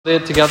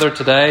Read together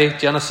today,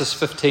 Genesis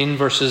 15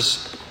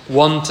 verses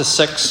 1 to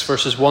 6,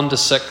 verses 1 to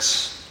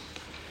 6.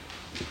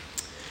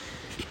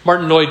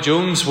 Martin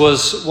Lloyd-Jones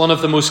was one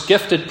of the most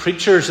gifted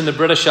preachers in the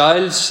British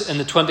Isles in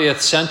the 20th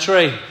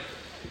century.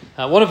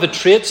 One of the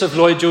traits of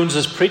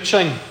Lloyd-Jones's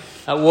preaching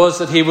was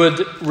that he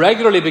would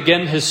regularly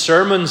begin his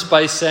sermons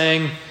by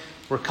saying,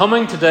 "We're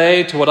coming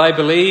today to what I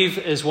believe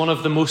is one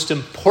of the most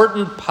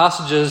important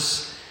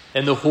passages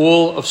in the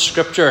whole of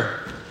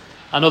Scripture."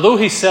 And although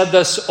he said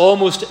this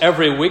almost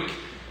every week,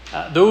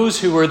 those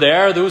who were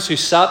there, those who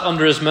sat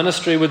under his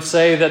ministry, would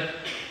say that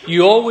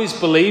you always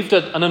believed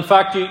it. And in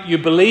fact, you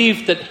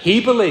believed that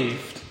he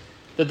believed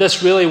that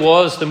this really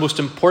was the most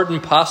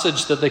important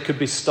passage that they could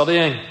be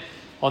studying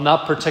on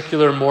that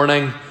particular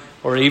morning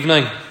or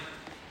evening.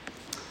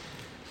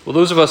 Well,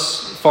 those of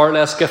us far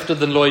less gifted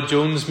than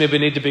Lloyd-Jones maybe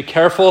need to be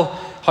careful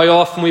how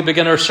often we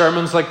begin our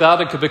sermons like that.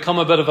 It could become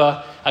a bit of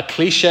a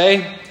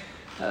cliche.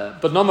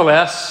 But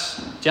nonetheless,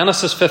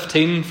 Genesis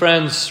 15,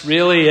 friends,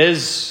 really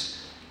is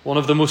one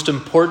of the most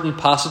important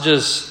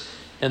passages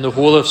in the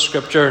whole of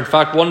Scripture. In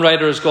fact, one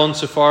writer has gone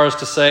so far as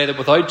to say that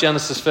without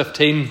Genesis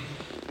 15,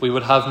 we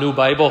would have no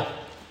Bible.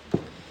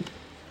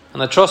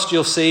 And I trust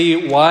you'll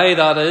see why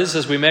that is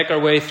as we make our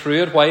way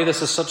through it, why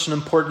this is such an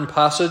important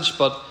passage.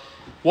 But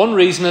one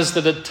reason is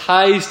that it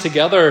ties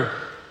together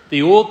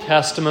the Old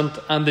Testament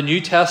and the New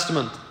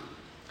Testament.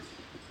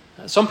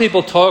 Some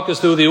people talk as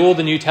though the Old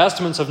and New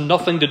Testaments have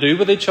nothing to do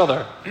with each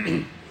other,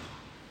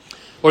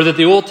 or that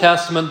the Old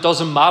Testament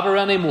doesn't matter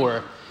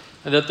anymore,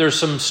 and that there's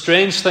some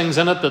strange things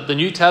in it that the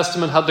New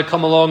Testament had to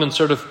come along and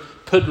sort of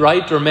put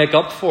right or make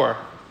up for.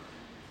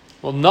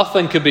 Well,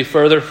 nothing could be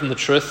further from the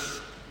truth.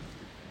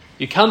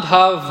 You can't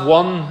have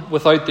one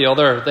without the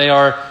other. They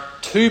are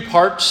two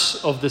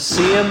parts of the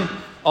same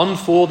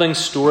unfolding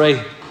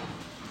story.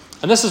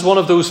 And this is one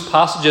of those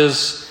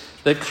passages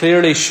that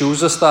clearly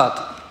shows us that.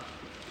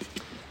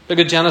 Look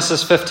at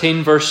Genesis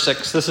 15 verse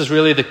 6. This is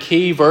really the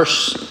key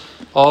verse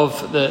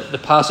of the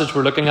passage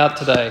we're looking at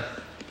today.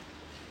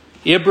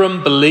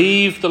 Abram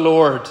believed the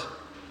Lord,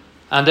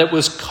 and it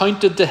was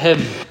counted to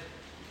him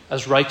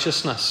as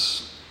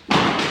righteousness.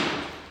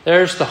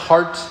 There's the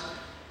heart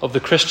of the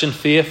Christian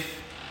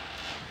faith.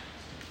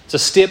 It's a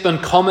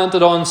statement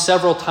commented on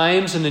several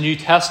times in the New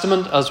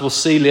Testament, as we'll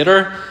see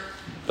later,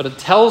 but it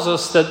tells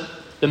us that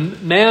the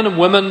men and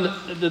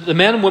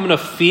women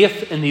of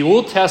faith in the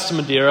Old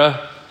Testament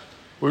era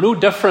were no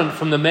different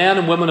from the men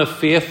and women of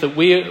faith that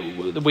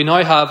we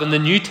now have in the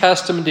New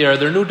Testament era.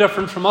 They're no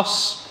different from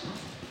us.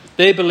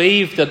 They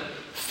believed that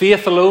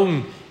faith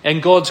alone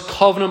and God's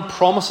covenant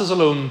promises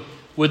alone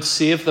would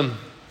save them.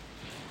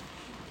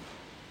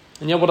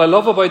 And yet what I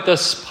love about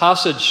this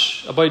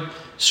passage, about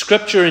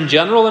Scripture in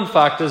general, in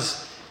fact,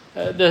 is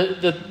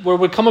that where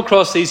we come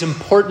across these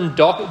important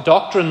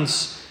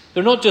doctrines,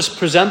 they're not just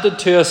presented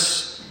to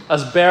us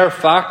as bare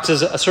facts,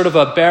 as a sort of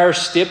a bare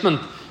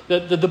statement.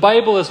 The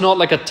Bible is not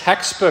like a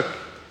textbook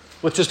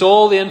with just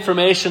all the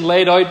information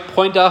laid out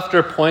point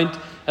after point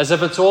as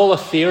if it's all a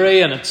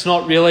theory and it's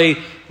not really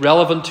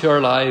relevant to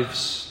our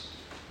lives.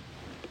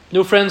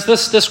 No, friends,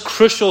 this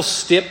crucial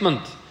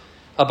statement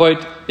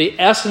about the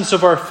essence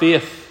of our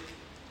faith,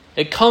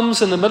 it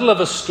comes in the middle of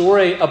a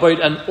story about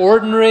an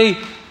ordinary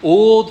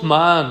old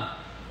man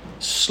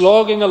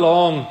slogging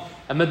along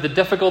amid the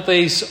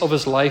difficulties of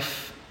his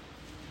life.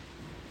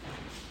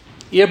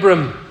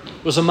 Abram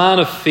was a man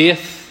of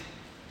faith.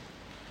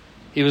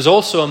 He was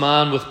also a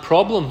man with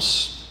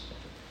problems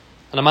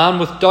and a man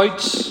with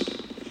doubts.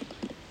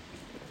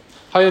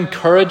 How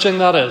encouraging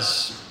that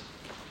is.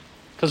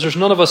 Because there's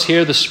none of us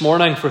here this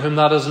morning for whom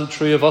that isn't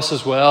true of us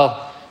as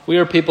well. We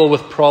are people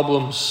with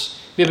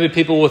problems, maybe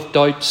people with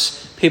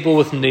doubts, people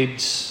with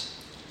needs.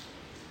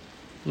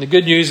 And the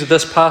good news of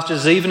this passage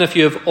is even if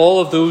you have all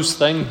of those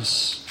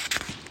things,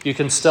 you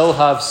can still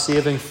have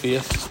saving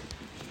faith.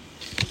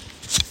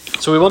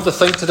 So we want to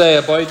think today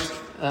about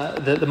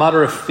the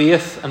matter of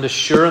faith and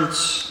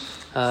assurance,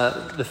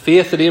 the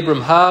faith that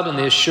Abram had and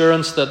the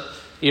assurance that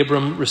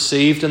Abram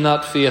received in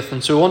that faith.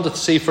 And so we want to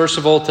see first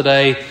of all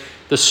today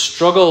the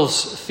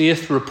struggles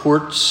faith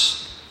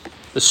reports.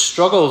 The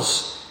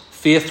struggles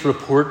faith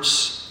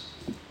reports.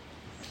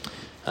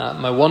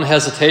 My one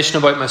hesitation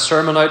about my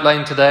sermon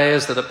outline today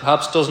is that it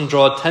perhaps doesn't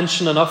draw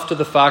attention enough to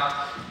the fact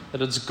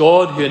that it's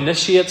God who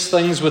initiates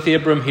things with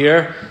Abram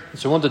here. And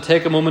so I want to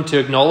take a moment to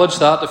acknowledge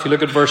that. If you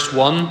look at verse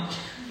 1,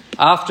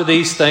 after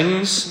these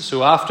things,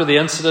 so after the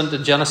incident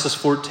in Genesis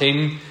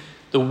 14,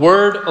 the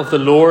word of the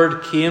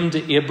Lord came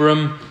to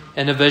Abram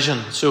in a vision.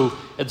 So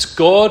it's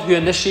God who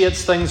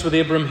initiates things with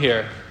Abram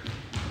here.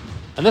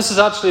 And this is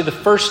actually the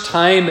first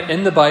time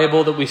in the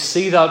Bible that we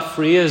see that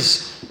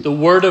phrase, the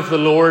word of the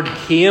Lord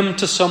came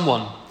to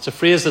someone. It's a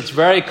phrase that's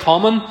very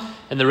common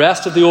in the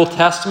rest of the Old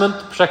Testament,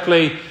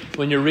 particularly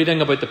when you're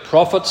reading about the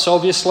prophets,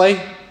 obviously.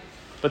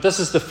 But this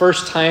is the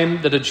first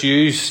time that it's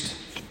used.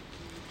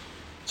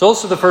 It's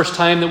also the first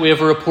time that we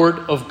have a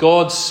report of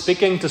God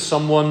speaking to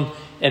someone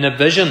in a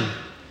vision.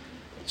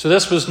 So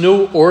this was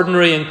no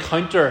ordinary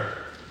encounter.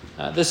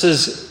 This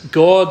is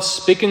God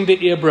speaking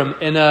to Abram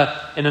in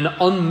an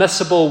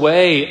unmissable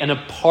way, in a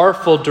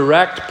powerful,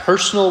 direct,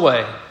 personal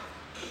way.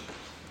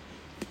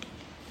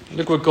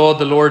 Look what God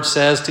the Lord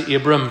says to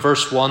Abram,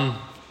 verse 1.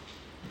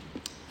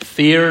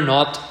 Fear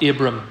not,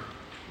 Abram.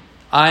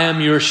 I am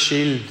your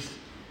shield.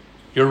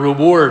 Your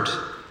reward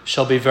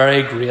shall be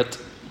very great.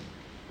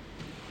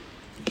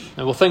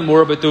 Now we'll think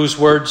more about those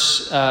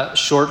words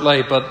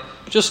shortly, but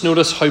just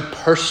notice how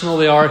personal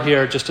they are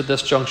here just at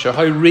this juncture,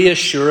 how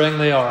reassuring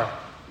they are.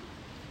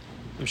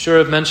 I'm sure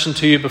I've mentioned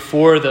to you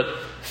before that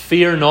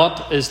fear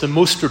not is the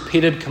most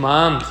repeated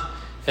command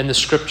in the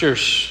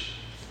Scriptures.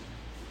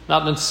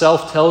 That in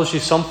itself tells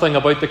you something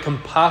about the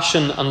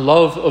compassion and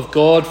love of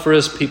God for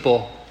his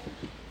people.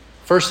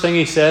 First thing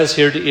he says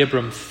here to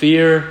Abram,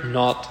 fear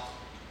not.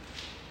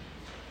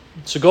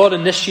 So God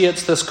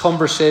initiates this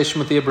conversation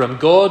with Abram.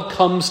 God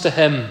comes to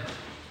him.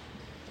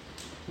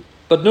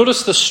 But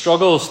notice the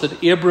struggles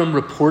that Abram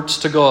reports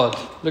to God.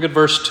 Look at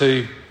verse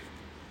 2.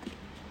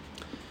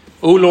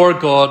 O Lord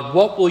God,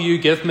 what will you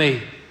give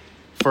me?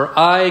 For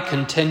I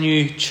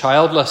continue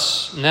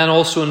childless. And then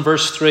also in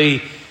verse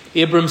 3,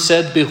 Abram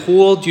said,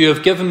 behold, you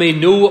have given me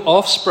no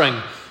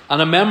offspring,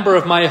 and a member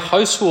of my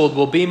household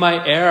will be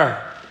my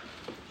heir.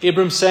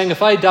 Abram's saying,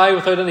 if I die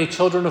without any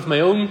children of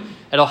my own,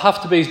 it'll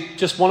have to be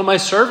just one of my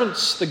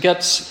servants that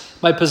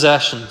gets my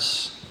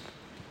possessions.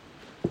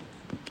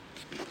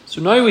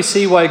 So now we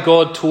see why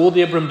God told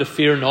Abram to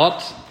fear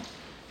not.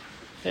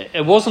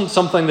 It wasn't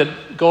something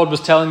that God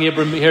was telling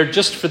Abram here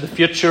just for the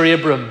future,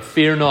 Abram,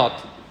 fear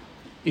not.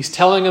 He's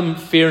telling him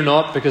fear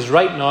not because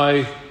right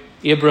now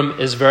Abram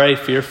is very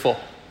fearful.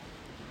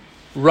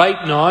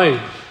 Right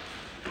now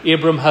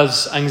Abram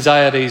has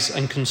anxieties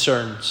and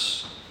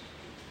concerns.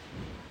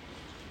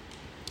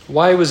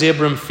 Why was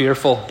Abram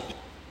fearful?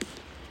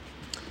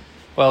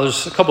 Well,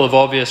 there's a couple of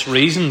obvious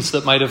reasons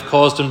that might have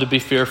caused him to be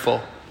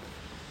fearful.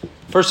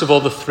 First of all,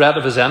 the threat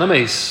of his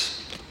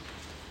enemies.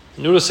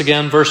 Notice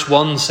again, verse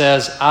 1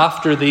 says,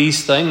 after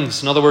these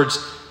things. In other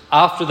words,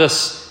 after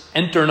this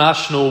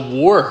international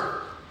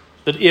war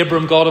that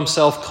Abram got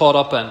himself caught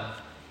up in.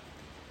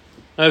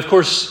 Now, of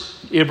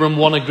course, Abram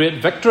won a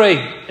great victory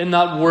in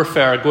that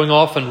warfare, going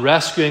off and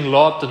rescuing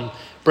Lot and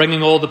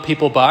bringing all the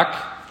people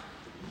back.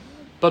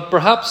 But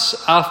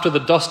perhaps after the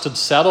dust had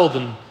settled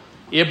and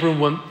Abram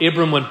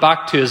went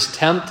back to his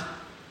tent,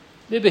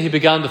 maybe he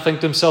began to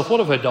think to himself, what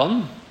have I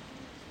done?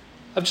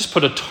 I've just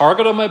put a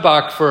target on my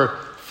back for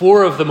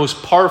 4 of the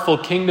most powerful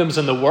kingdoms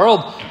in the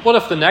world. What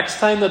if the next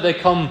time that they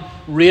come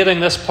raiding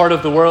this part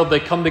of the world, they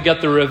come to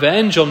get their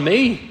revenge on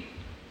me?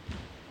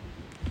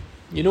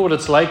 You know what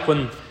it's like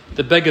when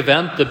the big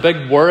event, the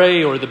big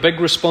worry or the big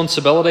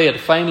responsibility, it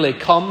finally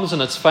comes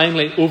and it's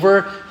finally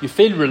over. You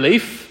feel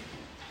relief,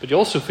 but you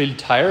also feel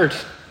tired.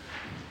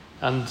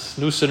 And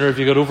no sooner have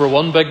you got over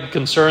one big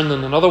concern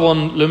than another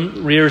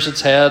one rears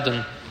its head,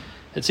 and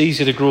it's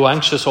easy to grow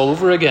anxious all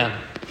over again.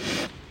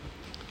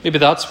 Maybe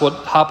that's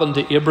what happened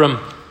to Abram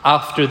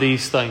after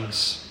these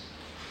things.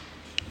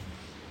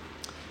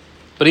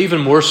 But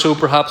even more so,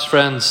 perhaps,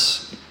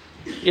 friends,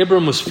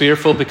 Abram was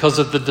fearful because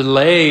of the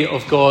delay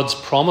of God's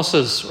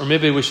promises, or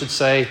maybe we should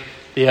say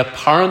the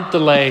apparent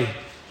delay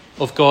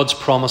of God's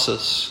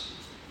promises.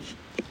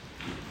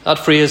 That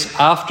phrase,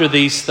 after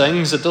these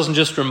things, it doesn't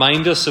just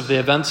remind us of the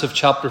events of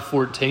chapter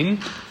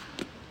 14.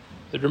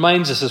 It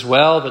reminds us as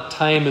well that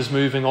time is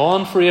moving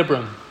on for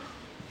Abram.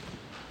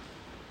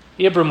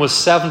 Abram was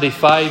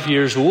 75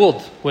 years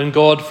old when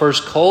God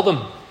first called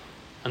him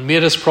and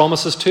made his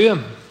promises to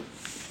him.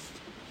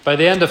 By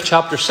the end of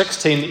chapter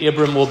 16,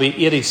 Abram will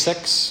be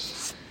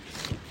 86.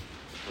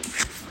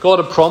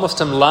 God had promised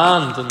him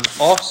land and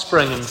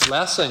offspring and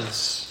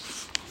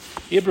blessings.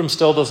 Abram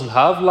still doesn't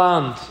have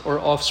land or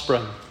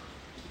offspring.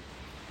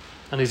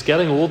 And he's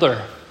getting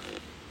older.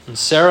 And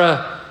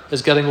Sarah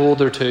is getting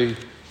older too.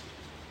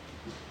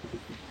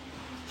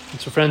 And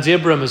so, friends,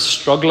 Abram is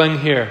struggling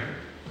here.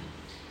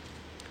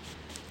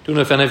 Don't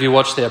know if any of you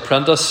watched The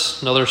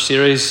Apprentice. Another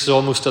series is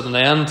almost at an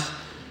end.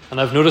 And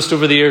I've noticed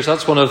over the years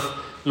that's one of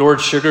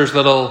Lord Sugar's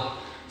little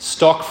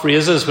stock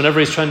phrases. Whenever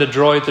he's trying to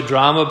draw out the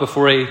drama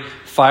before he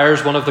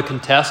fires one of the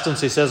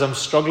contestants, he says, I'm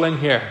struggling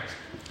here.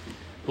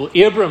 Well,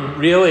 Abram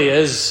really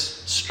is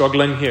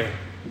struggling here.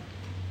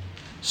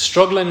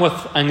 Struggling with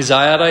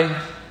anxiety.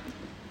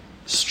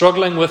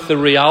 Struggling with the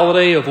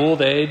reality of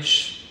old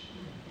age.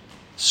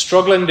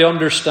 Struggling to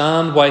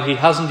understand why he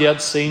hasn't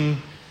yet seen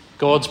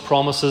God's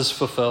promises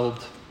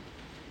fulfilled.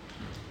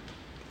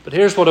 But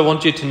here's what I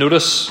want you to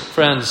notice,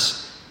 friends.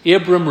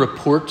 Abram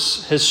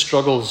reports his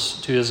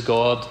struggles to his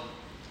God.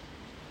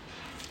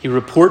 He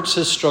reports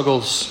his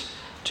struggles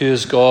to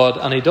his God,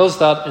 and he does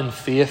that in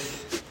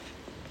faith.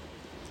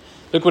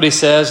 Look what he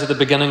says at the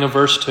beginning of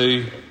verse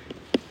 2.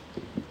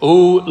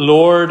 O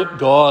Lord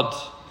God.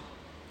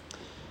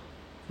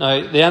 Now,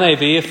 the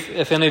NIV,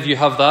 if any of you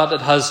have that,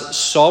 it has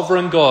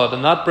sovereign God,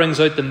 and that brings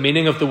out the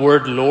meaning of the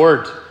word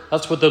Lord.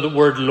 That's what the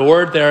word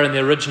Lord there in the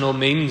original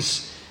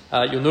means.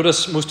 You'll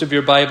notice most of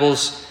your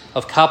Bibles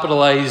have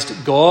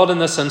capitalized God in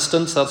this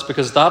instance. That's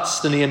because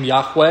that's the name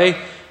Yahweh.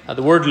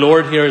 The word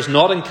Lord here is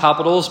not in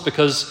capitals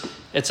because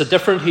it's a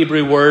different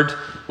Hebrew word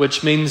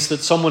which means that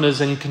someone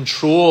is in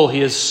control.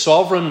 He is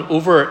sovereign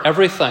over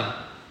everything.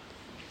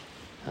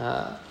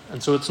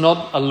 And so it's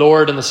not a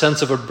lord in the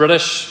sense of a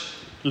British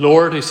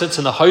lord who sits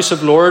in the House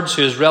of Lords,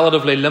 who has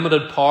relatively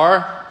limited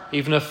power,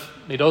 even if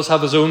he does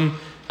have his own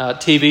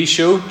TV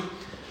show.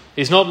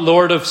 He's not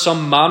lord of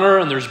some manor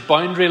and there's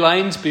boundary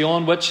lines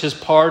beyond which his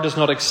power does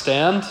not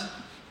extend.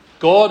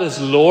 God is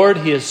Lord.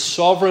 He is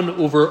sovereign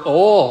over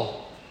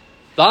all.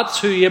 That's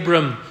who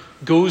Abram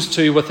goes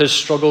to with his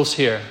struggles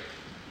here.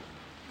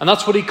 And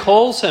that's what he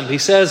calls him. He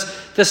says,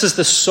 this is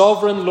the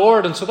sovereign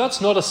Lord. And so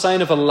that's not a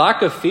sign of a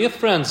lack of faith,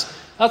 friends.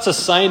 That's a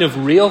sign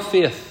of real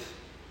faith.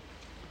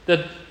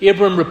 That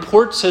Abram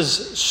reports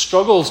his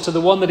struggles to the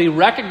one that he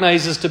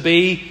recognizes to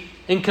be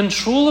in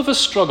control of his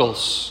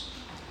struggles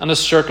and his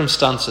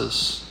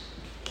circumstances.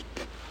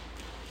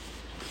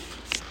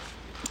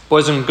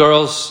 Boys and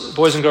girls,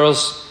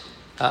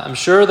 I'm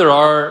sure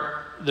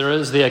there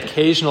is the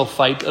occasional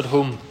fight at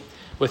home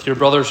with your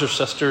brothers or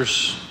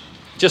sisters,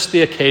 just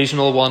the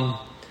occasional one.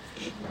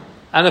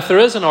 And if there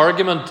is an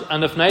argument,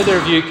 and if neither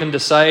of you can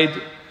decide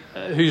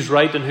who's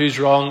right and who's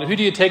wrong, who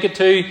do you take it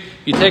to?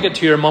 You take it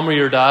to your mum or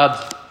your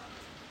dad.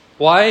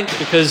 Why?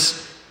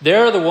 Because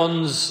they're the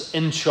ones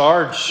in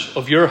charge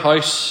of your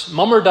house.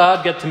 Mum or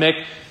dad get to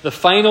make the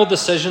final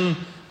decision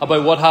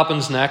about what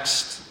happens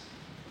next.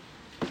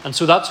 And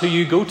so that's who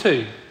you go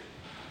to.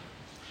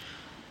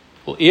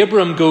 Well,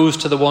 Abram goes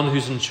to the one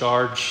who's in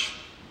charge,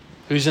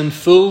 who's in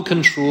full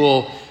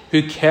control,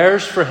 who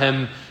cares for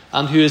him,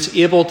 and who is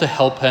able to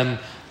help him,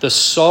 the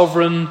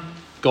sovereign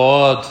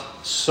God,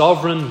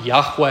 sovereign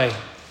Yahweh.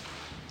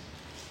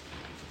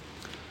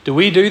 Do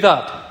we do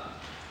that?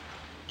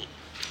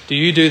 Do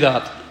you do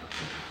that?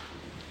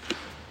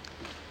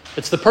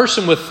 It's the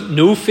person with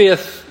no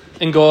faith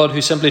in God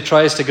who simply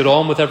tries to get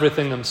on with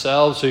everything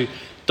themselves, who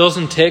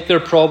doesn't take their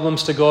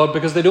problems to God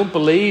because they don't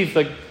believe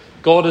that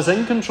God is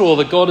in control,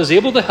 that God is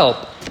able to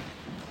help.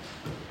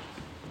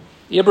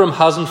 Abram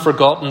hasn't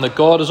forgotten that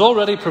God has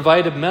already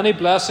provided many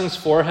blessings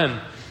for him.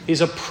 He's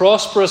a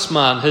prosperous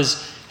man.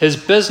 His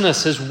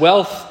business, his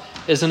wealth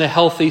is in a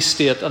healthy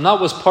state. And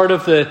that was part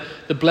of the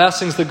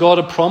blessings that God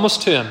had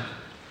promised to him.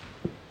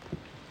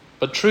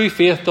 But true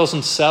faith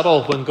doesn't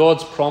settle when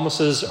God's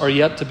promises are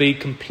yet to be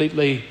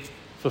completely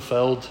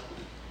fulfilled.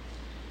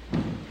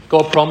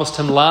 God promised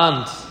him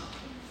land.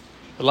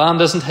 The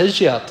land isn't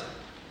his yet.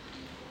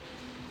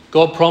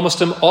 God promised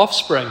him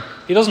offspring.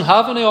 He doesn't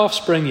have any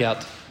offspring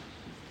yet.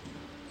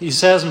 He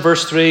says in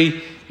verse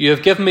 3, "You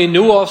have given me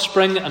no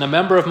offspring, and a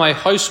member of my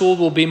household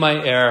will be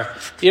my heir."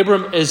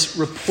 Abram is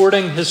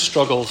reporting his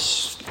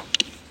struggles,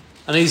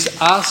 and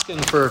he's asking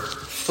for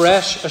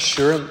fresh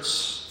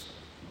assurance.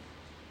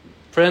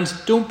 Friends,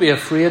 don't be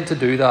afraid to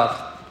do that.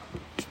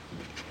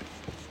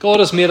 God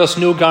has made us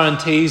no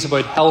guarantees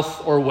about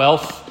health or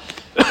wealth,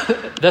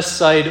 this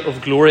side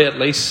of glory at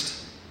least.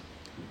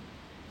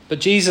 But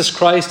Jesus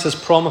Christ has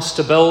promised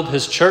to build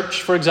his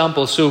church, for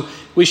example, so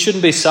we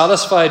shouldn't be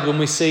satisfied when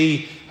we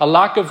see a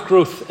lack of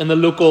growth in the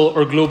local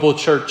or global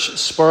church,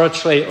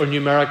 spiritually or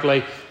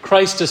numerically.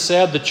 Christ has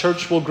said the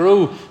church will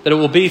grow, that it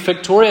will be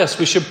victorious.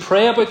 We should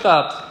pray about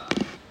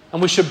that.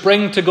 And we should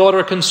bring to God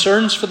our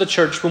concerns for the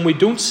church when we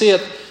don't see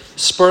it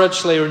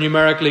spiritually or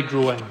numerically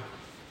growing.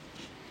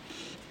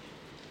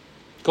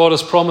 God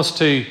has promised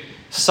to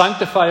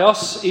sanctify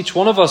us, each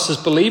one of us as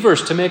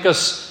believers, to make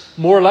us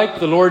more like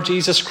the Lord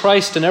Jesus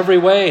Christ in every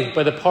way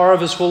by the power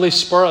of his Holy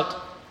Spirit.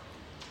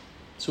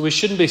 So we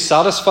shouldn't be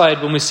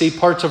satisfied when we see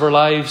parts of our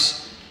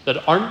lives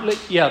that aren't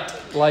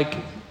yet like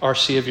our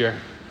Saviour.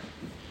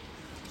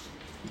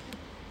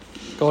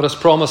 God has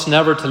promised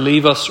never to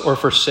leave us or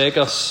forsake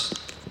us,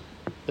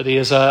 that he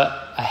is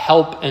a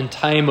help in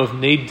time of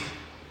need.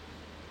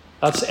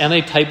 That's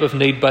any type of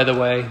need, by the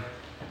way.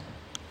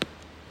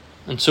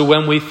 And so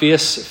when we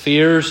face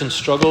fears and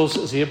struggles,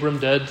 as Abram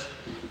did,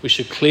 we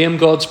should claim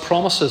God's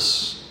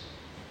promises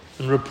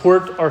and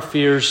report our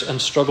fears and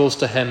struggles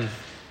to him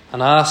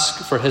and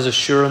ask for his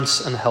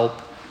assurance and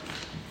help.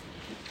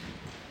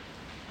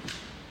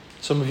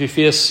 Some of you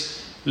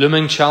face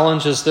looming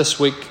challenges this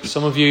week.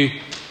 Some of you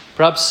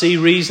perhaps see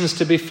reasons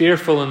to be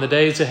fearful in the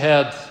days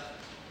ahead.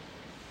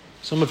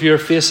 Some of you are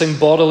facing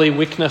bodily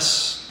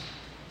weakness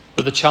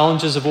or the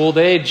challenges of old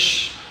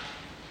age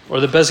or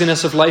the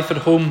busyness of life at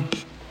home.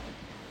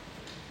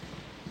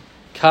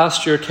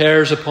 Cast your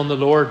cares upon the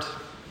Lord,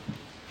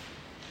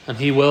 and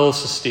he will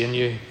sustain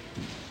you.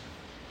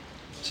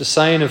 It's a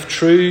sign of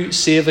true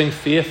saving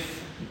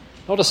faith,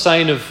 not a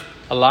sign of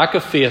a lack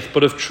of faith,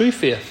 but of true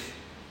faith,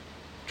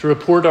 to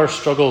report our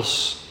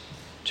struggles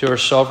to our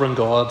sovereign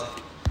God.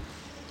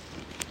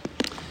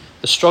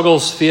 The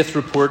struggles faith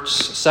reports.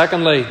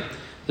 Secondly,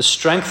 the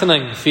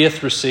strengthening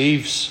faith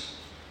receives.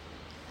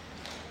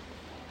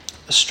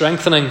 The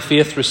strengthening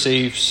faith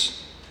receives.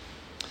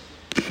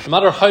 No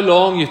matter how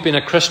long you've been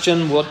a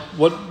Christian,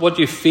 what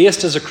you've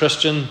faced as a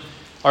Christian,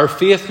 our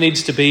faith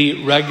needs to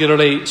be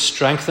regularly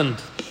strengthened.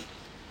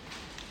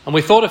 And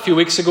we thought a few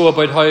weeks ago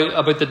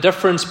about the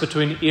difference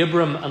between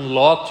Abram and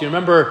Lot. You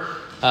remember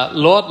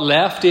Lot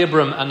left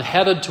Abram and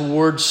headed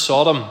towards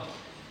Sodom.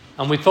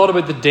 And we thought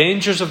about the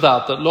dangers of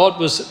that Lot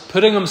was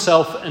putting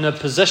himself in a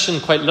position,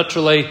 quite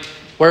literally,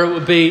 where it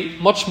would be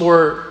much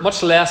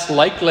less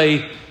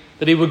likely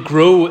that he would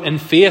grow in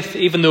faith,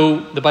 even though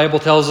the Bible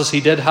tells us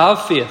he did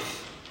have faith.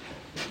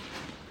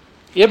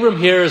 Abram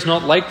here is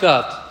not like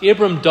that.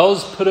 Abram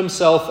does put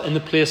himself in the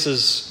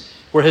places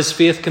where his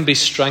faith can be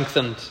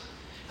strengthened.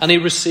 And he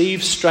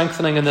receives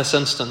strengthening in this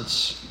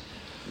instance.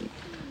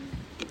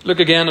 Look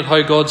again at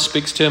how God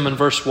speaks to him in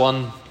verse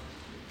 1.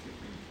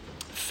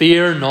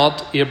 Fear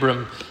not,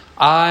 Abram.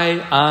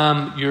 I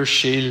am your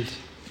shield.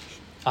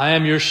 I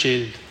am your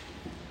shield.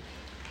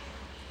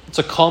 It's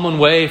a common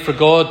way for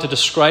God to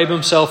describe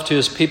himself to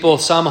his people.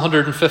 Psalm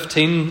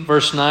 115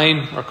 verse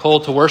 9, our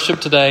call to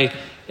worship today.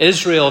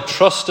 Israel,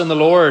 trust in the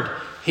Lord.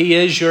 He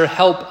is your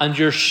help and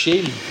your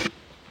shield.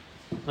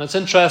 And it's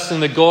interesting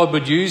that God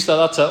would use that.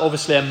 That's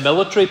obviously a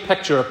military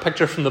picture, a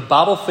picture from the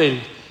battlefield.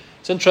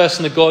 It's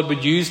interesting that God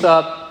would use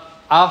that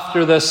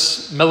after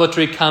this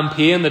military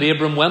campaign that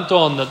Abram went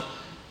on, that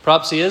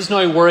perhaps he is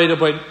now worried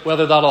about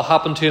whether that will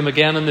happen to him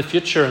again in the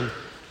future. And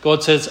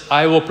God says,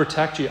 I will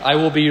protect you. I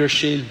will be your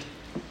shield.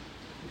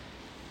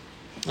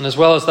 And as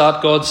well as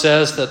that, God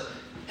says that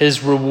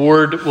his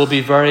reward will be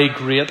very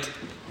great.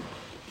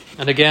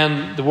 And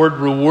again, the word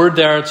reward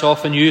there, it's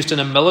often used in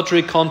a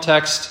military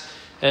context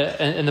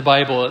in the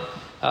Bible.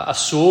 A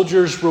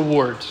soldier's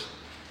reward,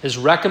 his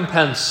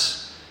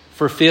recompense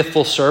for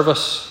faithful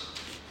service.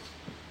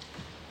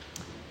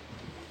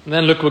 And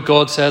then look what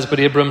God says about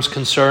Abram's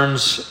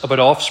concerns about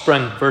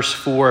offspring. Verse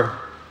 4.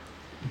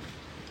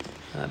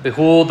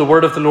 Behold, the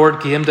word of the Lord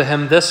came to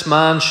him. This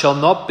man shall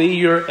not be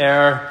your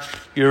heir.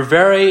 Your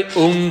very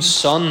own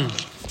son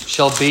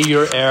shall be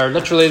your heir.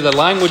 Literally, the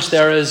language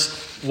there is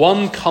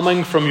one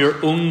coming from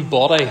your own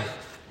body.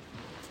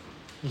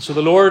 And so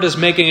the Lord is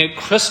making it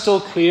crystal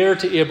clear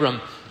to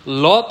Abram.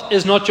 Lot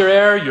is not your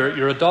heir,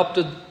 your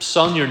adopted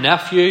son, your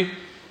nephew.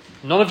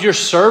 None of your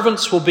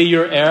servants will be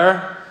your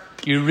heir.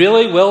 You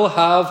really will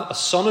have a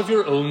son of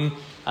your own,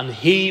 and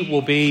he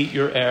will be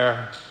your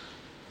heir.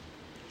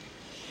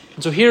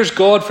 And so here's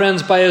God,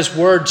 friends, by his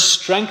word,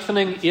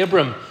 strengthening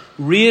Abram,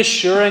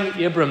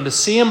 reassuring Abram. The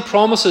same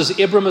promises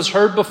Abram has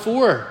heard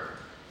before.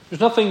 There's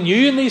nothing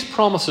new in these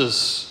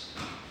promises.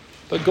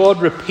 But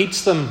God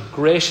repeats them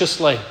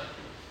graciously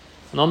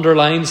and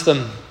underlines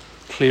them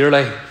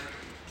clearly.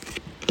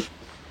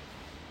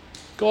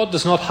 God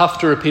does not have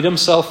to repeat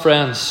himself,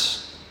 friends.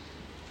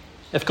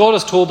 If God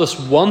has told us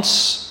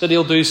once that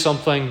he'll do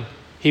something,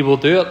 he will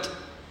do it.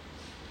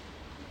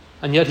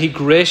 And yet he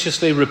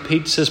graciously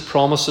repeats his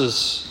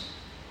promises,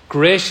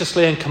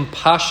 graciously and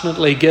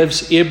compassionately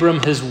gives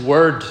Abram his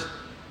word,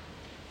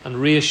 and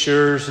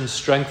reassures and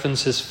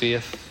strengthens his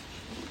faith.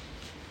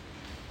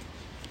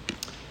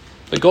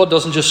 But God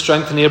doesn't just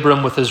strengthen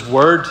Abram with his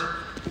word,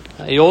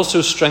 he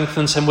also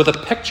strengthens him with a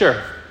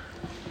picture.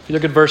 If you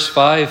look at verse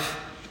 5,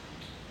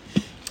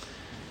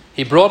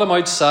 he brought him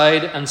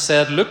outside and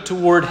said, look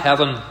toward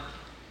heaven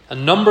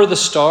and number the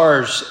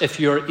stars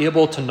if you are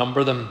able to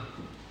number them.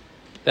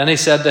 Then he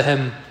said to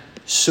him,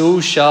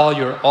 so shall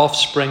your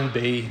offspring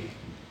be.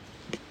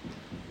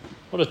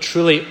 What a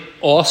truly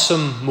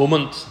awesome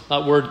moment.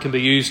 That word can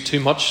be used too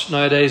much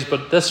nowadays,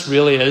 but this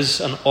really is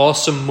an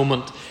awesome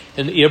moment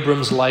in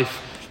Abram's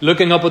life.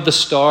 Looking up at the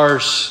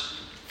stars,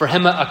 for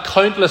him a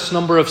countless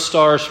number of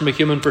stars from a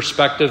human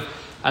perspective,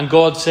 and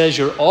God says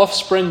your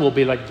offspring will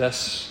be like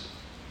this.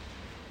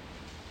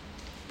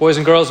 Boys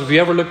and girls, have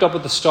you ever looked up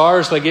at the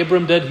stars like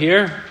Abram did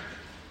here?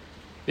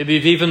 Maybe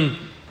you've even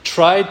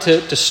tried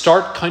to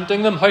start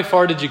counting them. How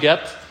far did you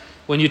get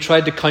when you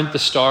tried to count the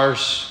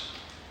stars?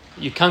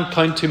 You can't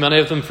count too many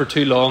of them for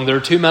too long. There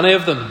are too many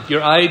of them.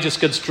 Your eye just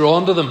gets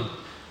drawn to them.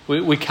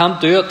 We can't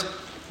do it.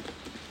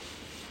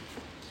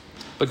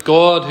 But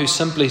God, who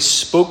simply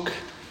spoke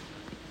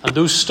and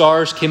those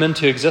stars came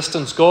into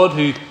existence, God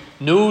who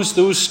knows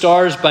those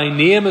stars by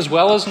name as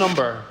well as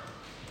number,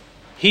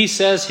 he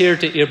says here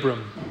to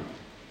Abram,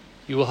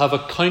 you will have a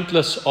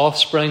countless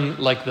offspring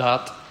like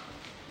that.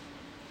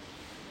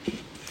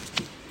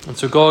 And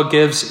so God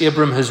gives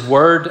Abram his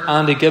word,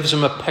 and he gives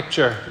him a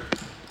picture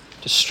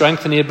to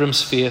strengthen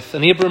Abram's faith.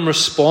 And Abram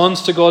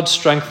responds to God's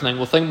strengthening.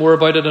 We'll think more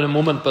about it in a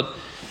moment, but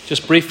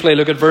just briefly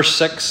look at verse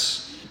 6.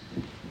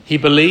 He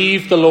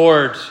believed the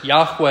Lord,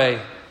 Yahweh,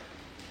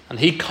 and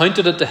he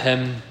counted it to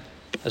him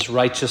as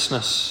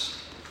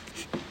righteousness.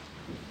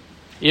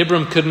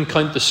 Abram couldn't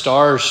count the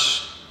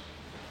stars,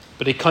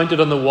 but he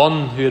counted on the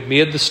one who had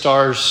made the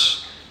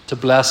stars to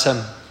bless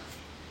him.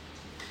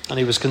 And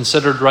he was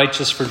considered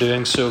righteous for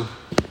doing so.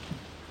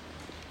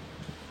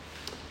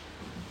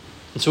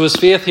 And so his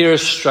faith here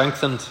is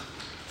strengthened.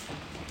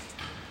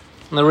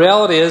 And the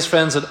reality is,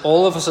 friends, that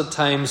all of us at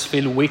times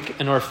feel weak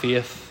in our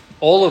faith.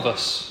 All of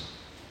us.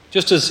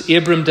 Just as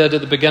Abram did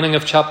at the beginning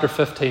of chapter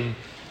 15.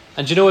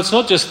 And you know, it's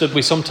not just that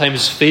we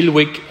sometimes feel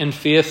weak in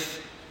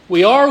faith.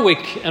 We are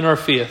weak in our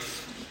faith.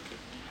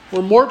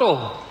 We're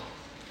mortal.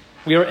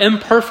 We are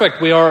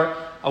imperfect. We are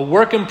a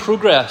work in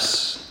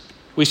progress.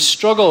 We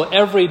struggle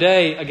every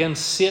day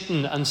against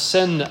Satan and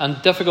sin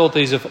and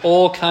difficulties of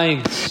all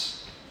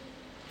kinds.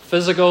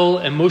 Physical,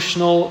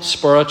 emotional,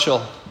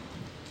 spiritual.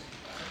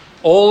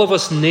 All of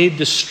us need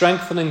the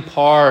strengthening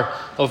power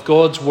of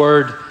God's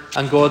Word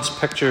and God's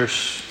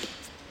pictures.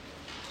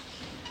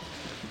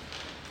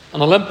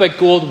 An Olympic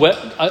gold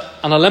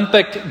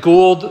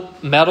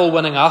medal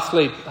winning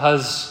athlete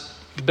has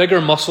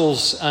bigger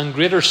muscles and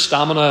greater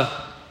stamina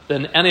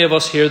than any of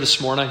us here this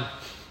morning.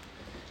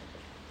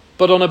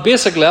 But on a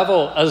basic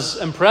level, as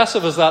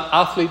impressive as that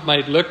athlete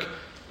might look,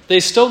 they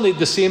still need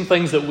the same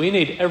things that we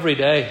need every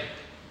day.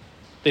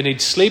 They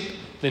need sleep,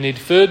 they need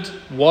food,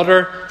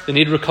 water, they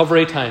need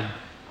recovery time.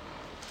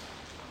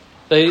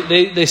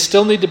 They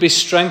still need to be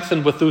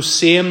strengthened with those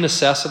same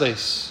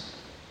necessities.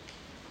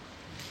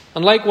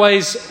 And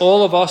likewise,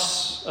 all of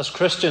us as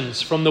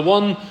Christians, from the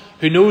one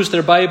who knows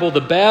their Bible the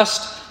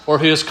best, or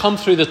who has come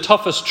through the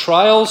toughest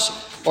trials,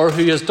 or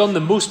who has done the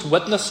most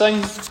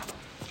witnessing,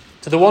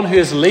 to the one who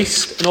is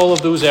least in all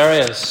of those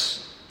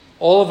areas,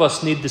 all of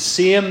us need the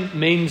same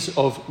means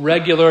of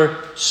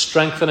regular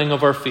strengthening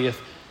of our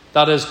faith.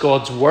 That is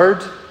God's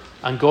Word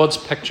and God's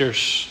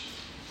pictures.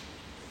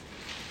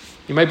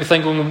 You might be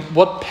thinking,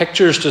 what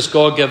pictures does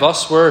God give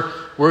us?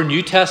 We're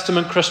New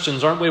Testament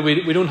Christians, aren't we?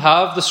 We don't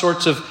have the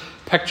sorts of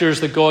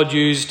pictures that God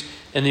used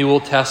in the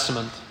Old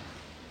Testament.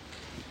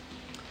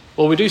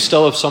 Well, we do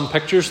still have some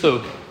pictures,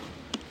 though.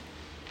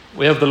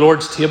 We have the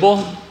Lord's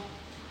table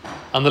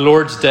and the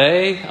Lord's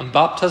Day and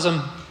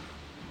baptism.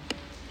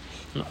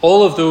 And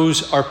all of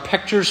those are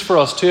pictures for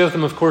us. Two of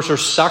them, of course, are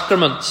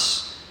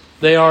sacraments.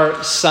 They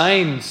are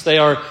signs. They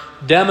are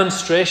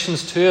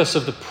demonstrations to us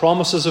of the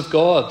promises of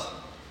God.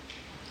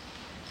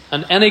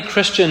 And any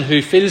Christian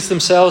who feels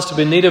themselves to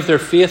be in need of their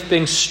faith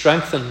being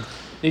strengthened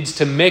needs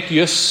to make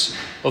use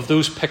of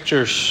those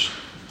pictures.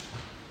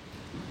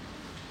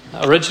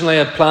 Originally,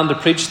 I'd planned to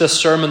preach this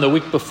sermon the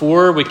week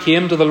before we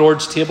came to the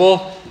Lord's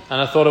table, and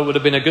I thought it would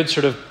have been a good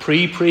sort of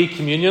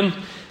pre-communion.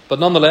 But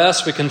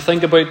nonetheless, we can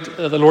think about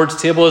the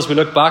Lord's table as we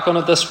look back on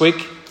it this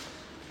week.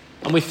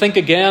 And we think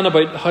again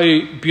about how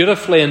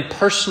beautifully and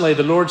personally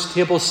the Lord's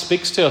table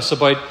speaks to us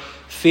about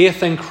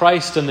faith in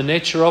Christ and the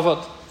nature of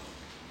it.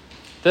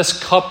 This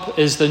cup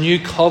is the new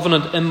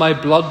covenant in my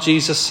blood,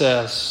 Jesus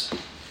says.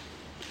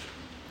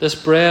 This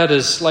bread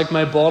is like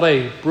my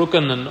body,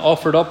 broken and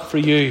offered up for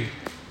you.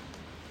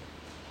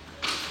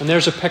 And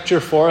there's a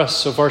picture for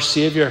us of our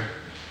Saviour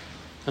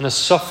and His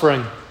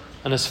suffering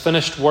and His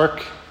finished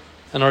work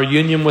and our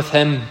union with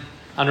Him,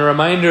 and a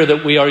reminder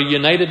that we are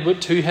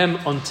united to Him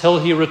until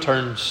He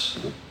returns.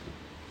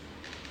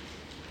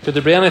 Could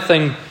there be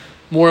anything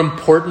more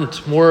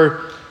important,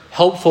 more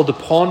helpful to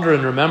ponder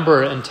and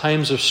remember in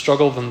times of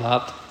struggle than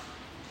that?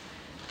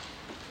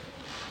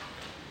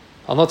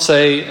 I'll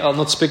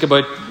not speak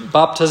about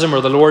baptism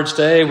or the Lord's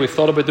Day. We've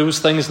thought about those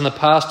things in the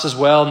past as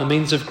well, and the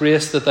means of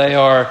grace that they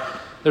are.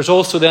 There's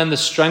also then the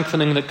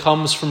strengthening that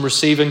comes from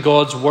receiving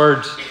God's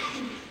Word.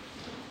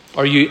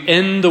 Are you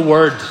in the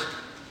Word,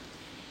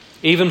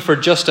 even for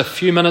just a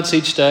few minutes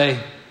each day?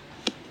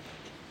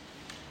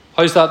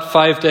 How's that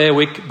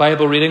 5-day-a-week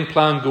Bible reading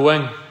plan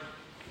going?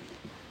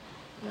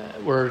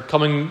 We're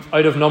coming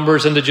out of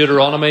Numbers into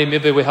Deuteronomy.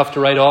 Maybe we have to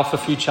write off a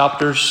few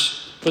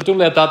chapters, but don't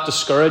let that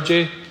discourage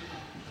you.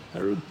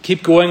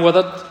 Keep going with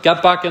it.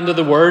 Get back into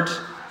the Word.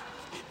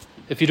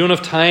 If you don't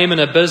have time in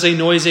a busy,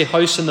 noisy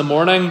house in the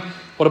morning,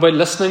 what about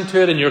listening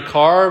to it in your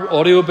car,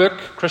 audiobook,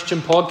 Christian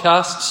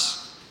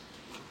podcasts?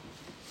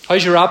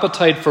 How's your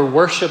appetite for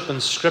worship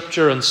and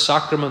scripture and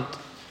sacrament?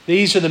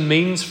 These are the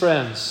means,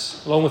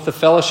 friends, along with the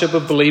fellowship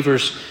of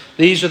believers.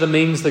 These are the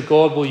means that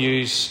God will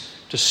use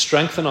to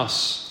strengthen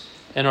us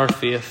in our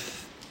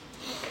faith.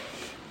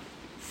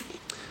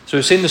 So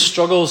we've seen the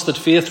struggles that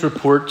faith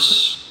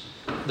reports,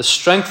 the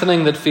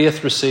strengthening that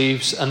faith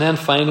receives, and then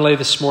finally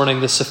this morning,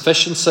 the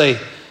sufficiency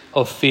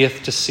of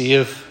faith to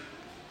save.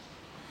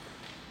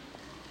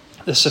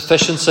 The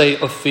sufficiency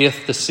of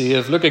faith to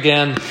save. Look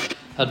again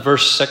at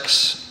verse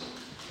 6.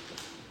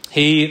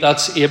 He,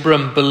 that's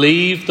Abram,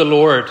 believed the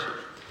Lord,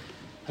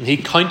 and He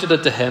counted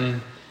it to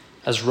him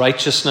as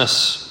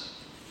righteousness.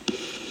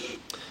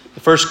 The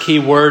first key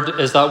word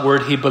is that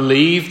word, he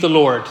believed the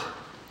Lord.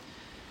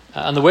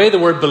 And the way the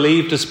word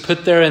believed is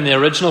put there in the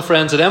original,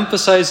 friends, it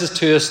emphasizes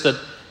to us that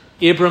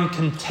Abram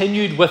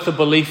continued with the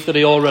belief that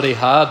he already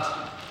had.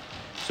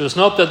 So it's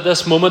not that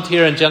this moment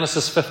here in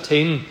Genesis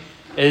 15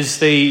 is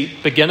the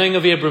beginning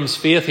of Abram's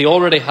faith. He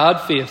already had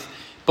faith,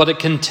 but it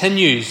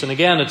continues. And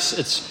again,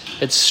 it's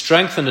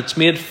strengthened. It's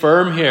made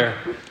firm here.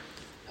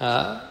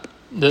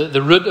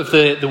 The root of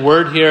the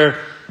word here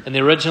in the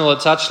original,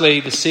 it's actually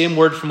the same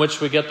word from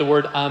which we get the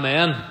word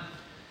amen.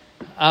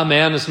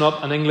 Amen is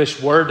not an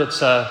English word.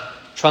 It's a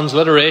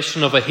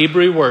transliteration of a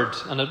Hebrew word,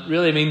 and it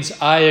really means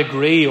I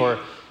agree, or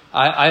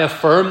I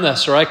affirm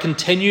this, or I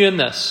continue in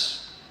this.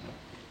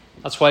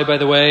 That's why, by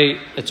the way,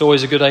 it's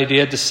always a good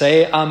idea to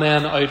say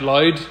amen out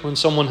loud when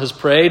someone has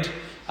prayed.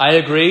 I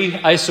agree,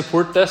 I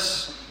support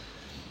this.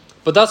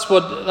 But that's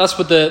what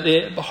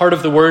the heart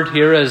of the word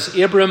here is.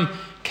 Abram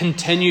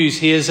continues.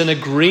 He is in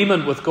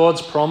agreement with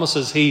God's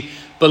promises. He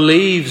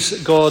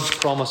believes God's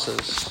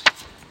promises.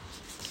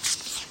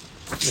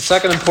 The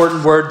second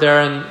important word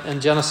there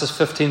in Genesis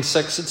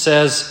 15:6, it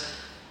says,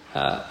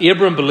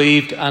 Abram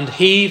believed, and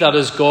he, that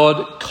is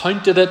God,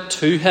 counted it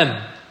to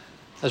him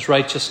as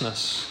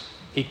righteousness.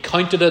 He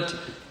counted it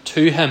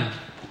to him.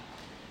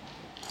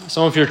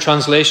 Some of your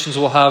translations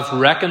will have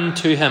reckoned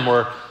to him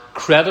or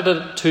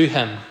credited to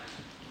him.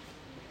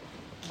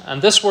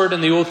 And this word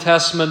in the Old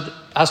Testament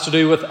has to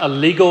do with a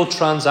legal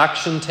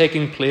transaction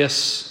taking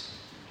place.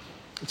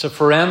 It's a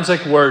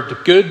forensic word.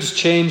 Goods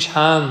change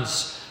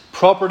hands.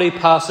 Property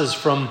passes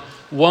from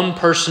one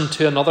person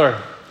to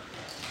another.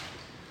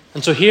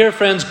 And so here,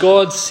 friends,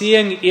 God,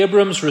 seeing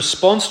Abram's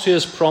response to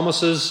his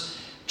promises,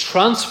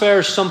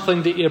 transfers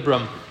something to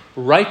Abram.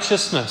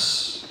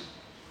 Righteousness.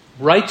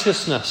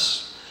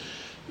 Righteousness.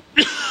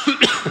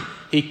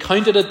 He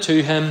counted it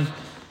to him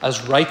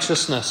as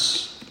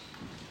righteousness.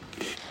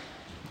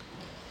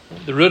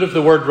 The root of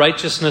the word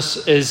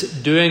righteousness is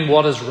doing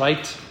what is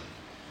right.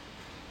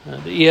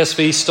 The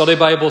ESV Study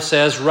Bible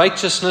says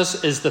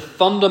righteousness is the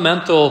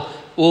fundamental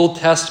Old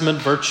Testament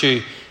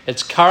virtue.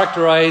 It's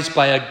characterized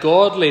by a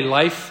godly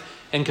life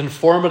in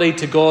conformity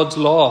to God's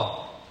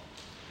law.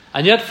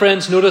 And yet,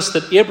 friends, notice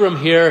that Abram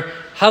here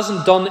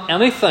hasn't done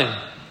anything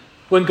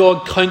when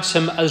God counts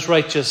him as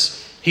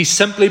righteous. He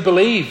simply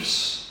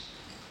believes.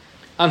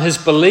 And his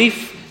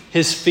belief,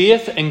 his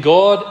faith in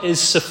God is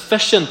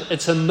sufficient.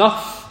 It's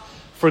enough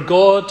for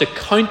God to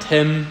count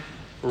him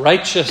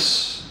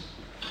righteous.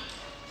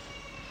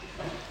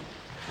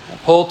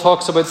 Paul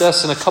talks about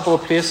this in a couple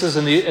of places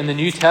in the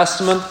New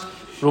Testament.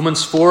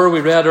 Romans 4 we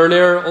read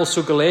earlier,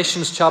 also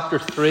Galatians chapter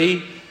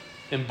 3.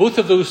 In both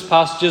of those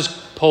passages,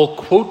 Paul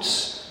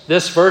quotes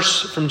this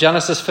verse from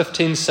Genesis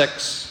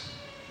 15:6.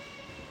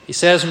 He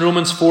says in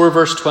Romans 4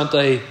 verse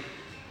 20,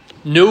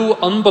 no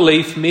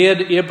unbelief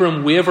made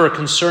Abram waver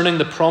concerning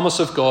the promise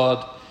of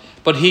God,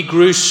 but he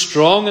grew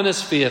strong in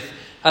his faith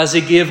as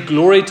he gave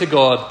glory to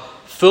God,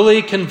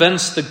 fully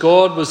convinced that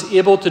God was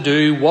able to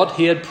do what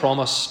he had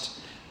promised.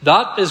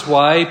 That is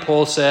why,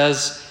 Paul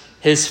says,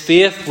 his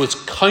faith was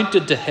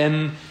counted to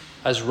him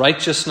as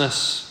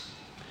righteousness.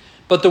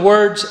 But the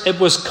words, it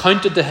was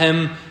counted to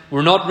him,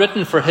 were not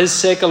written for his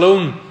sake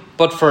alone,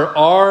 but for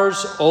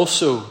ours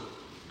also.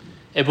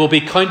 It will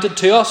be counted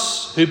to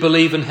us who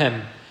believe in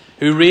him,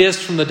 who raised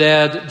from the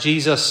dead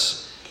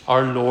Jesus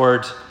our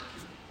Lord.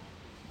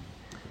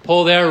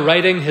 Paul there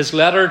writing his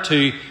letter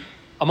to,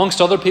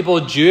 amongst other people,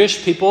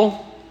 Jewish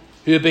people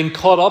who had been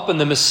caught up in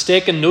the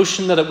mistaken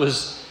notion that it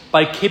was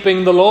by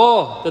keeping the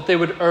law that they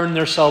would earn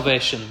their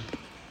salvation.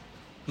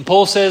 And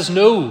Paul says,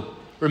 no,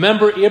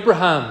 remember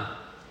Abraham,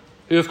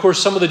 who of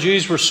course some of the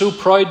Jews were so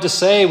proud to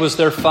say was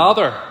their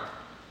father.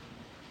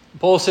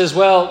 And Paul says,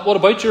 well, what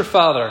about your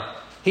father?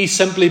 He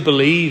simply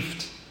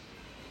believed,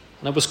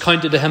 and it was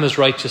counted to him as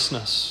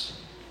righteousness.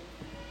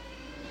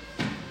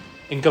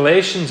 In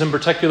Galatians in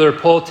particular,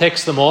 Paul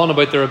takes them on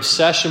about their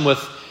obsession with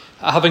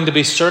having to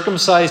be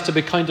circumcised to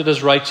be counted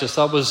as righteous.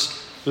 That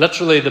was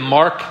literally the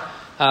mark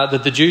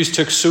that the Jews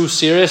took so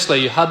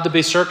seriously. You had to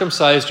be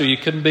circumcised or you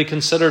couldn't be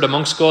considered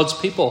amongst God's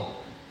people.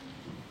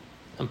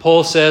 And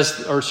Paul says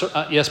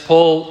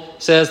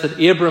that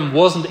Abram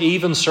wasn't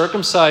even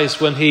circumcised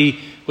when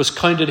he was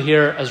counted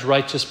here as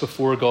righteous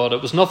before God.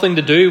 It was nothing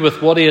to do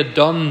with what he had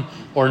done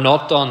or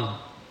not done.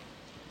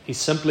 He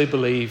simply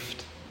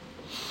believed.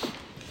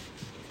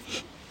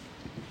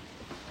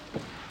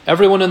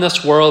 Everyone in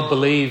this world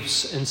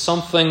believes in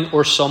something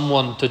or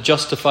someone to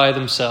justify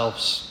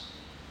themselves.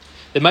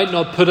 They might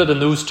not put it in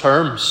those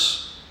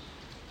terms.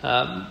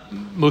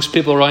 Most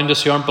people around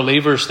us who aren't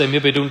believers, they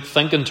maybe don't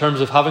think in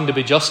terms of having to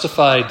be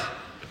justified.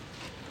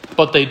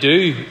 But they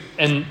do,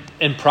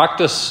 in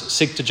practice,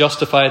 seek to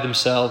justify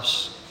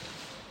themselves.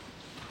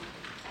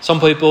 Some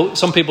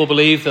people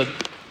believe that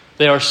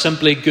they are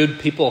simply good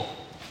people.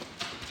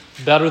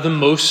 Better than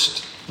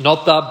most,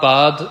 not that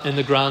bad in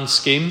the grand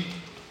scheme.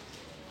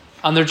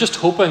 And they're just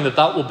hoping that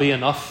that will be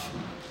enough.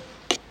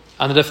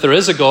 And that if there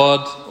is a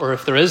God, or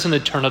if there is an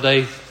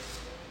eternity,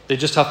 they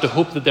just have to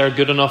hope that they're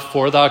good enough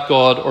for that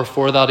God or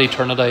for that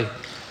eternity.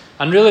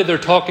 And really they're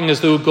talking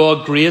as though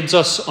God grades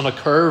us on a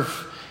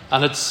curve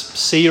and it's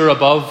C or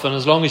above, and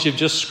as long as you've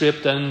just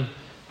scraped in,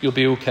 you'll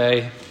be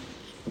okay.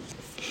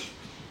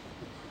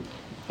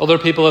 Other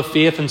people have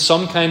faith in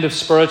some kind of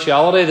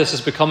spirituality. This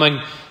is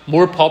becoming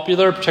more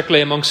popular,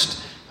 particularly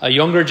amongst a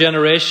younger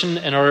generation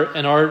in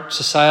our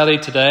society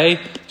today.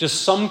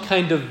 Just some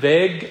kind of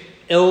vague,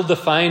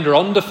 ill-defined or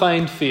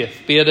undefined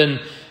faith, be it in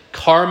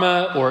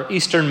karma or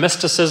Eastern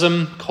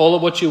mysticism, call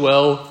it what you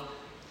will,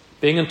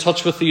 being in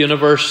touch with the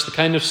universe, the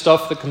kind of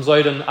stuff that comes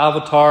out in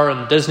Avatar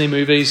and Disney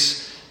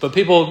movies. But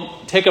people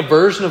take a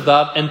version of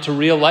that into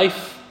real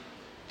life.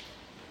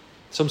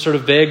 Some sort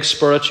of vague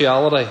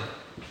spirituality.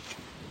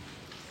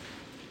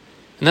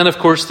 And then, of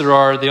course, there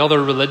are the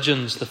other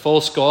religions, the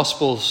false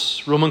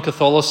gospels, Roman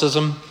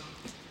Catholicism,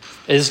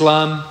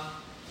 Islam,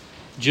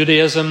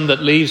 Judaism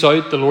that leaves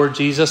out the Lord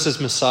Jesus as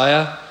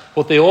Messiah.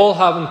 What they all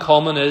have in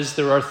common is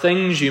there are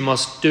things you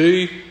must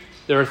do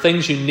There are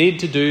things you need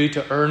to do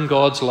to earn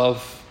God's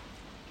love.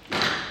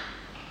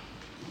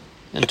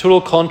 In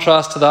total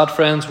contrast to that,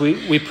 friends,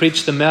 we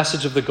preach the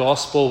message of the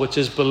gospel, which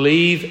is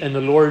believe in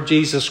the Lord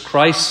Jesus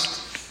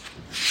Christ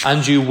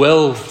and you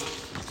will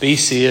be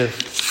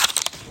saved.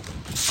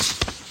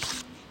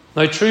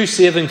 Now, true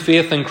saving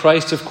faith in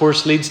Christ, of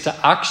course, leads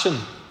to action.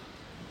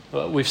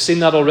 We've seen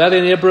that already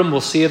in Abram.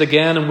 We'll see it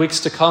again in weeks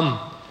to come.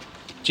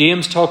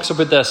 James talks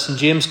about this in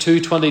James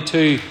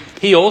 2:22.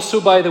 He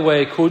also, by the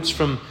way, quotes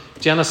from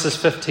Genesis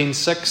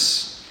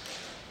 15:6.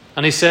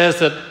 And he says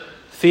that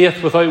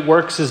faith without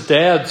works is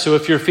dead. So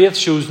if your faith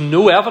shows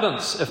no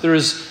evidence, if there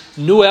is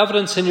no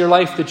evidence in your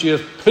life that you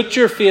have put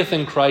your faith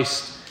in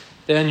Christ,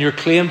 then your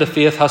claim to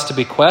faith has to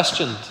be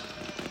questioned.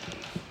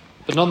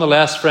 But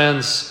nonetheless,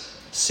 friends,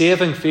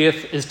 saving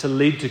faith is to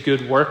lead to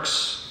good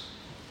works.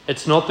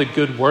 It's not that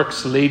good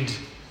works lead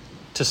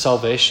to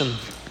salvation.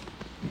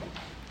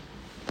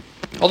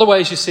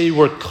 Otherwise, you see,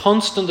 we're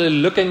constantly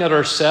looking at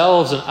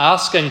ourselves and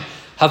asking,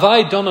 have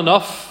I done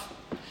enough?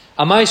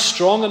 Am I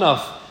strong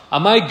enough?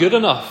 Am I good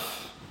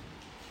enough?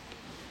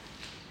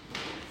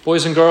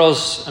 Boys and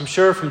girls, I'm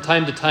sure from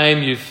time to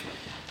time you've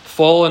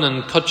fallen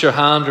and cut your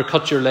hand or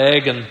cut your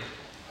leg, and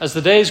as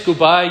the days go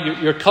by,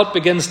 your cut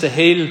begins to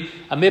heal,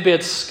 and maybe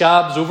it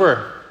scabs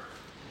over.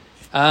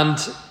 And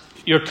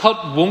your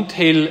cut won't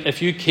heal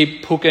if you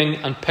keep poking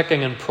and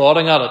picking and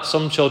prodding at it.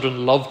 Some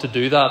children love to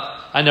do that.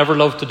 I never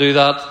loved to do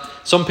that.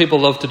 Some people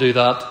love to do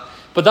that.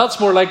 But that's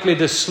more likely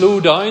to slow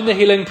down the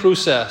healing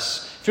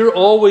process. If you're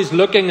always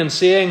looking and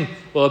saying,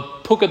 well,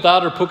 poke at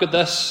that or poke at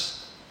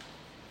this.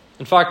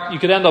 In fact, you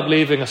could end up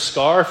leaving a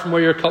scar from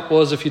where your cut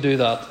was if you do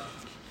that.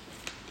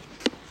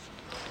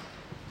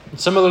 And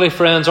similarly,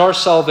 friends, our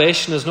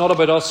salvation is not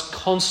about us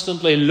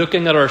constantly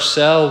looking at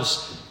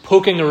ourselves,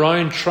 poking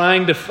around,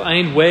 trying to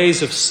find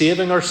ways of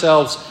saving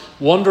ourselves,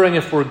 wondering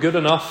if we're good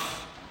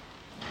enough.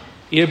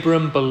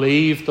 Abram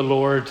believed the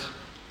Lord.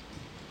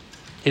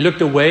 He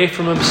looked away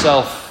from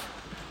himself.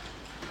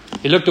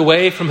 He looked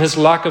away from his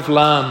lack of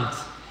land,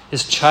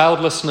 his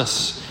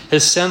childlessness,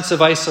 his sense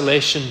of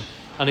isolation,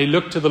 and he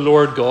looked to the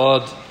Lord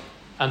God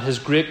and his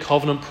great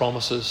covenant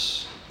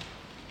promises.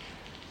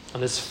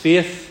 And his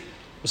faith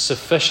was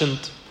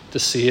sufficient to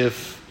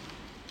save.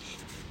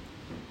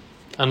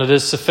 And it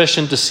is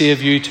sufficient to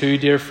save you too,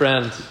 dear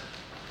friend.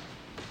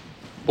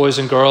 Boys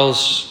and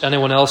girls,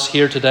 anyone else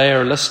here today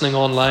or listening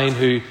online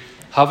who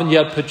haven't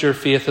yet put your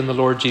faith in the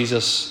Lord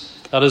Jesus,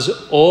 that is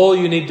all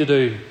you need to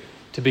do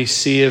to be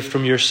saved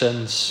from your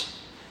sins.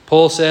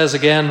 Paul says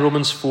again,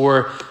 Romans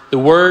 4, the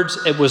words,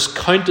 it was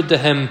counted to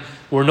him,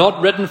 were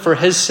not written for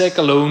his sake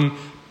alone,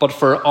 but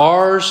for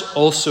ours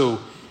also.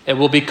 It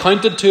will be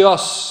counted to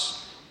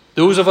us,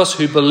 those of us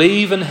who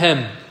believe in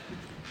him,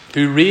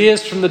 who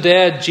raised from the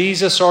dead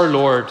Jesus our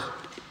Lord,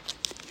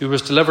 who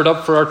was delivered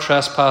up for our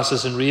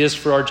trespasses and raised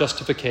for our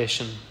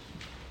justification.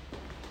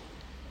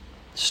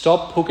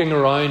 Stop poking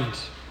around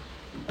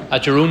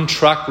at your own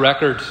track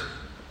record,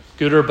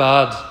 good or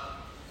bad.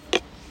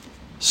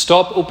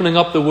 Stop opening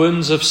up the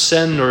wounds of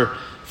sin or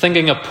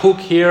thinking a poke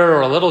here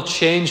or a little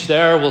change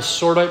there will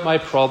sort out my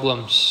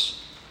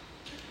problems.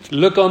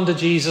 Look unto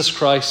Jesus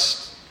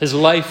Christ, his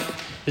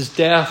life, his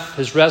death,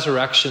 his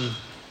resurrection.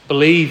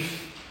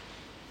 Believe,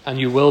 and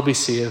you will be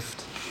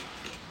saved.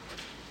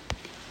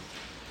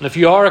 And if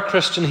you are a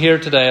Christian here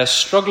today, a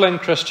struggling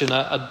Christian,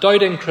 a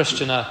doubting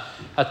Christian, a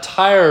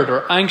tired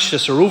or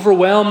anxious or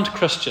overwhelmed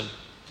Christian,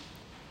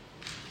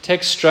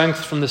 take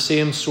strength from the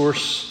same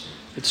source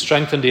that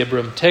strengthened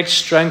Abram. Take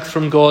strength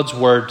from God's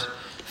word.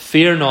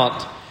 Fear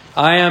not.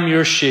 I am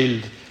your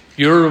shield.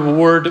 Your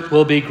reward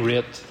will be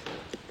great.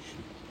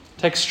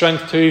 Take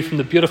strength too from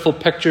the beautiful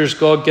pictures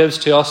God gives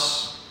to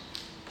us.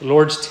 The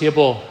Lord's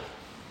table,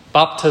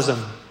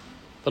 baptism,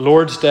 the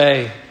Lord's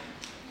day,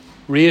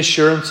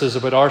 reassurances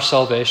about our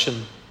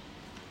salvation.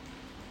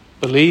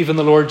 Believe in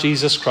the Lord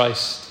Jesus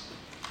Christ,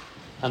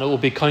 and it will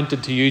be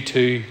counted to you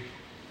too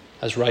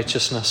as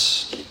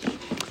righteousness.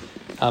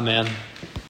 Amen.